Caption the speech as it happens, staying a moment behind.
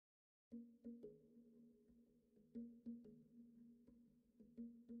Good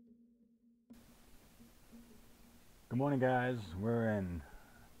morning, guys. We're in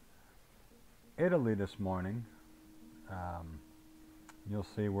Italy this morning. You'll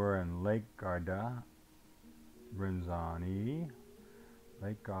see we're in Lake Garda, Brenzani,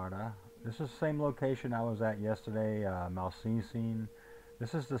 Lake Garda. This is the same location I was at yesterday, Malsicine.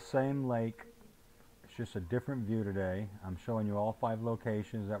 This is the same lake. It's just a different view today. I'm showing you all 5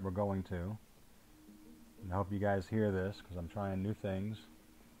 locations that we're going to. And I hope you guys hear this because I'm trying new things,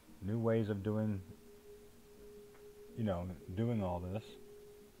 new ways of doing all this.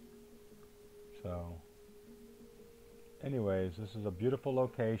 So anyways, this is a beautiful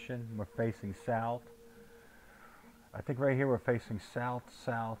location. We're facing south. I think right here we're facing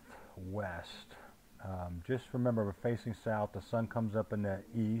south-southwest. Just remember, we're facing south. The sun comes up in the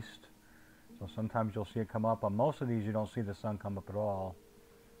east, so sometimes you'll see it come up. On most of these you don't see the sun come up at all.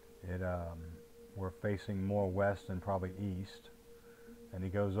 We're facing more west than probably east, and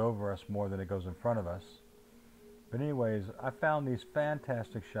it goes over us more than it goes in front of us. But anyways, I found these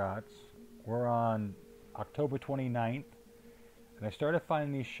fantastic shots. We're on October 29th, and I started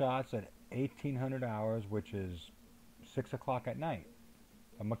finding these shots at 1800 hours, which is 6 o'clock at night.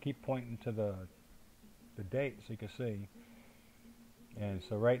 I'm going to keep pointing to the date so you can see. And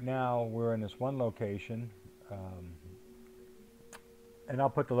so right now we're in this one location, and I'll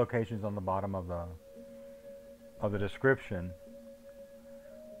put the locations on the bottom of the description.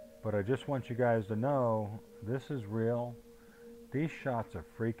 But I just want you guys to know this is real. These shots are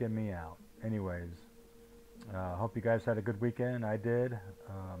freaking me out. Anyways, I hope you guys had a good weekend. I did.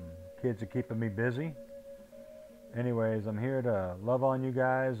 Kids are keeping me busy. Anyways, I'm here to love on you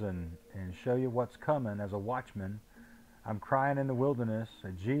guys and show you what's coming as a watchman. I'm crying in the wilderness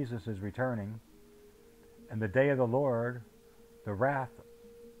that Jesus is returning. And the day of the Lord, the wrath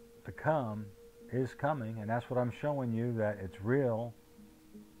to come, is coming. And that's what I'm showing you, that it's real.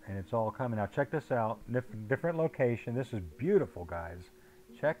 And it's all coming. Now check this out. Different location. This is beautiful, guys.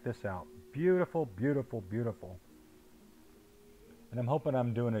 Check this out. Beautiful, beautiful, beautiful. And I'm hoping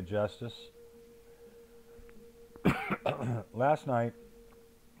I'm doing it justice. Last night,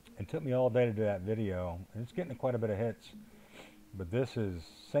 it took me all day to do that video, and it's getting quite a bit of hits. But this is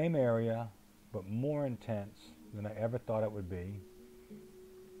same area, but more intense than I ever thought it would be.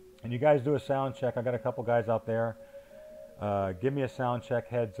 And you guys do a sound check. I got a couple guys out there. Give me a sound check,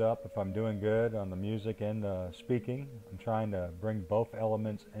 heads up, if I'm doing good on the music and the speaking. I'm trying to bring both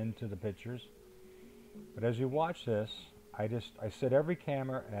elements into the pictures. But as you watch this, I set every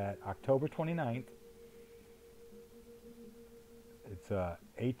camera at October 29th. It's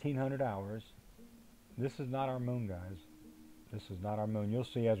 1800 hours. This is not our moon, guys. This is not our moon. You'll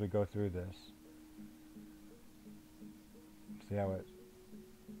see as we go through this. See how it's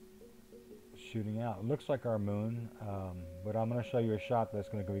shooting out. It looks like our moon, but I'm going to show you a shot that's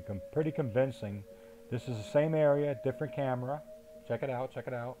going to be pretty convincing. This is the same area, different camera. Check it out, check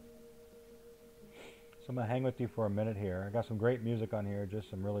it out. So I'm going to hang with you for a minute here. I got some great music on here, just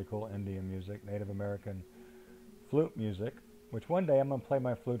some really cool Indian music, Native American flute music, which one day I'm going to play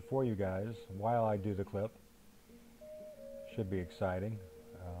my flute for you guys while I do the clip. Should be exciting.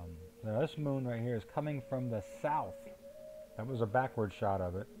 Now this moon right here is coming from the south. That was a backward shot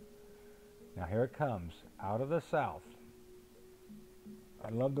of it. Now here it comes, out of the south. I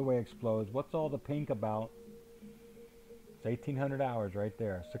love the way it explodes. What's all the pink about? It's 1800 hours right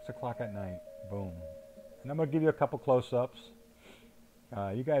there, 6 o'clock at night. Boom. And I'm going to give you a couple close-ups.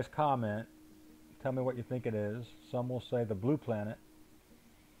 You guys comment. Tell me what you think it is. Some will say the blue planet.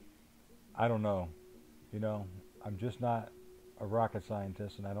 I don't know. You know, I'm just not a rocket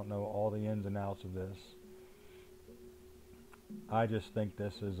scientist, and I don't know all the ins and outs of this. I just think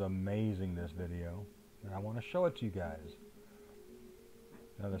this is amazing, this video, and I want to show it to you guys.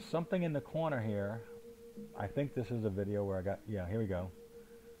 Now there's something in the corner here. I think this is a video where yeah, here we go.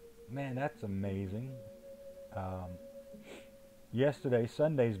 Man, that's amazing. Yesterday,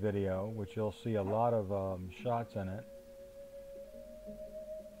 Sunday's video, which you'll see a lot of shots in it.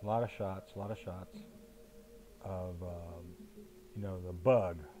 A lot of shots of, the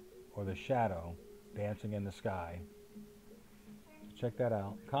bug or the shadow dancing in the sky. Check that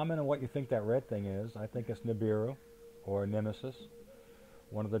out. Comment on what you think that red thing is. I think it's Nibiru or Nemesis.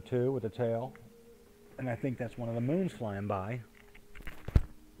 One of the two with the tail. And I think that's one of the moons flying by.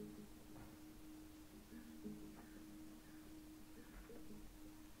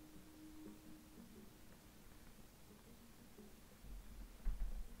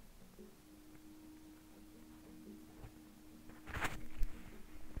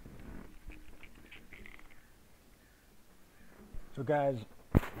 So guys,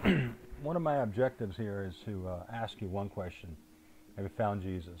 one of my objectives here is to ask you one question. Have you found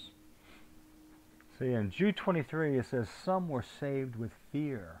Jesus? See, in Jude 23, it says, some were saved with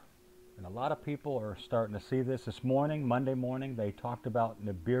fear. And a lot of people are starting to see this morning, Monday morning. They talked about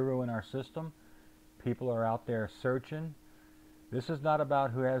nibiru in our system. People are out there searching. This is not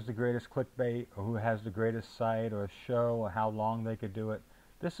about who has the greatest clickbait or who has the greatest site or show or how long they could do it.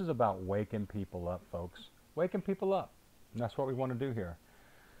 This is about waking people up, folks. Waking people up. And that's what we want to do here.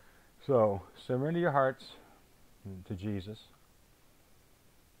 So, surrender your hearts to Jesus.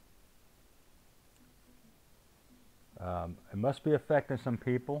 It must be affecting some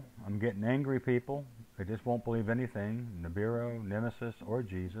people. I'm getting angry people. They just won't believe anything, Nibiru, Nemesis, or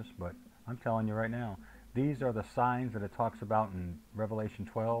Jesus. But I'm telling you right now, these are the signs that it talks about in Revelation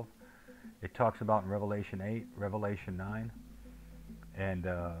 12. It talks about in Revelation 8, Revelation 9. And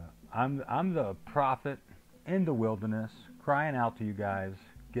I'm the prophet in the wilderness crying out to you guys,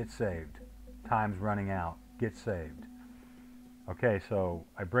 get saved. Time's running out. Get saved. Okay, so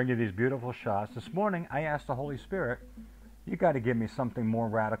I bring you these beautiful shots. This morning, I asked the Holy Spirit, you got to give me something more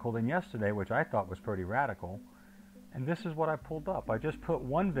radical than yesterday, which I thought was pretty radical. And this is what I pulled up. I just put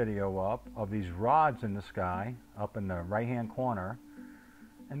one video up of these rods in the sky, up in the right-hand corner.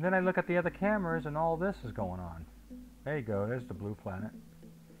 And then I look at the other cameras, and all this is going on. There you go. There's the blue planet.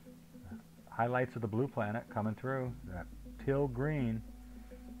 Highlights of the blue planet coming through. That teal green,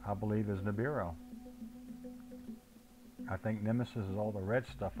 I believe, is Nibiru. I think Nemesis is all the red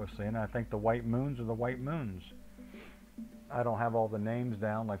stuff we're seeing. I think the white moons are the white moons. I don't have all the names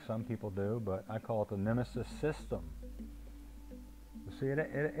down like some people do, but I call it the Nemesis System. You see,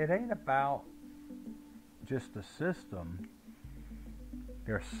 it ain't about just the system.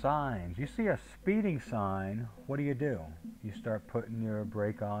 There are signs. You see a speeding sign, what do? You start putting your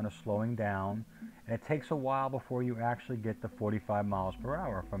brake on or slowing down, and it takes a while before you actually get to 45 miles per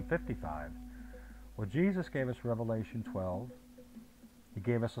hour from 55. Well, Jesus gave us Revelation 12. He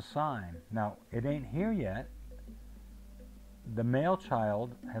gave us a sign. Now, it ain't here yet. The male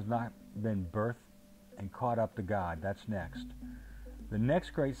child has not been birthed and caught up to God. That's next. The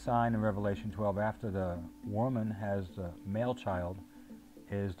next great sign in Revelation 12 after the woman has the male child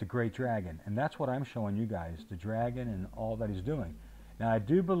is the great dragon. And that's what I'm showing you guys, the dragon and all that he's doing. Now, I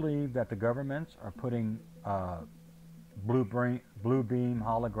do believe that the governments are putting blue beam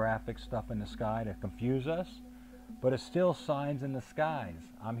holographic stuff in the sky to confuse us, but it's still signs in the skies.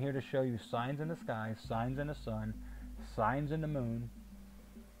 I'm here to show you signs in the sky, signs in the sun, signs in the moon,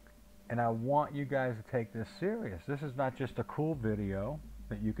 and I want you guys to take this serious. This is not just a cool video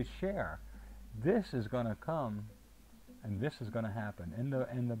that you could share. This is going to come, and this is going to happen.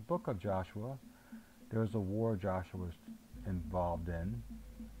 In the book of Joshua, there's a war Joshua was involved in,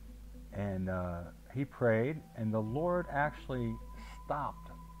 and he prayed, and the Lord actually stopped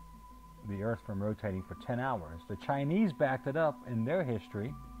the earth from rotating for 10 hours. The Chinese backed it up in their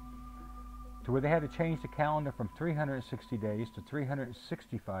history to where they had to change the calendar from 360 days to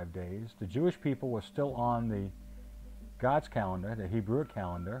 365 days. The Jewish people were still on the God's calendar, the Hebrew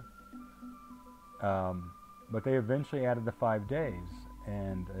calendar, but they eventually added the 5 days,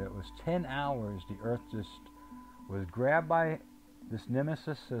 and it was 10 hours. The earth just was grabbed by this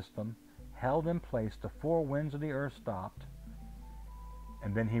Nemesis system, held in place. The four winds of the earth stopped,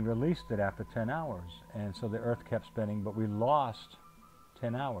 and then he released it after 10 hours, and so the earth kept spinning, but we lost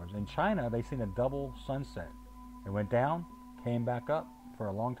 10 hours. In China, they seen a double sunset. It went down, came back up for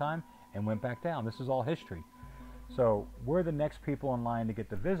a long time, and went back down. This is all history. So we're the next people in line to get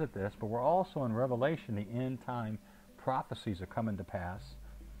to visit this, but we're also in Revelation. The end time prophecies are coming to pass.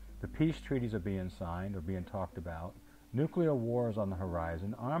 The peace treaties are being signed or being talked about. Nuclear war is on the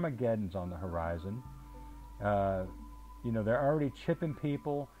horizon. Armageddon's on the horizon. They're already chipping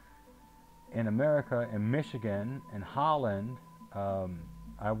people in America, in Michigan, in Holland.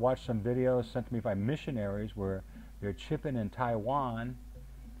 I watched some videos sent to me by missionaries where they're chipping in Taiwan,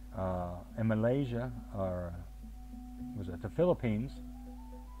 in Malaysia, or was it the Philippines?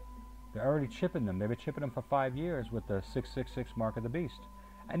 They're already chipping them. They've been chipping them for 5 years with the 666 mark of the beast.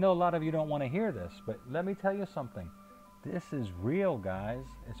 I know a lot of you don't want to hear this, but let me tell you something. This is real, guys.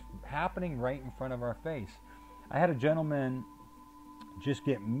 It's happening right in front of our face. I had a gentleman just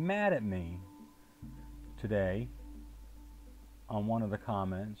get mad at me today on one of the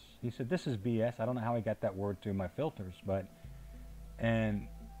comments. He said, this is BS. I don't know how he got that word through my filters, and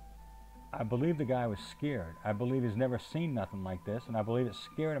I believe the guy was scared. I believe he's never seen nothing like this, and I believe it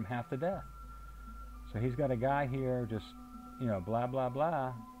scared him half to death. So he's got a guy here just, blah, blah,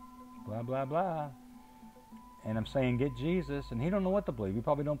 blah, blah, blah, blah. And I'm saying, get Jesus, and he don't know what to believe. You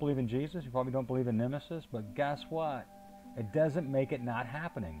probably don't believe in Jesus. You probably don't believe in Nemesis, but guess what? It doesn't make it not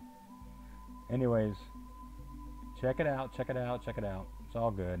happening. Anyways, check it out, check it out, check it out. It's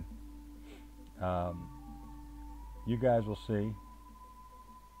all good. You guys will see.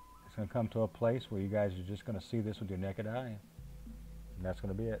 It's going to come to a place where you guys are just going to see this with your naked eye. And that's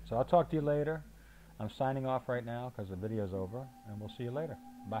going to be it. So I'll talk to you later. I'm signing off right now because the video's over, and we'll see you later.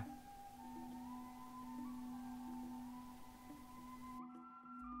 Bye.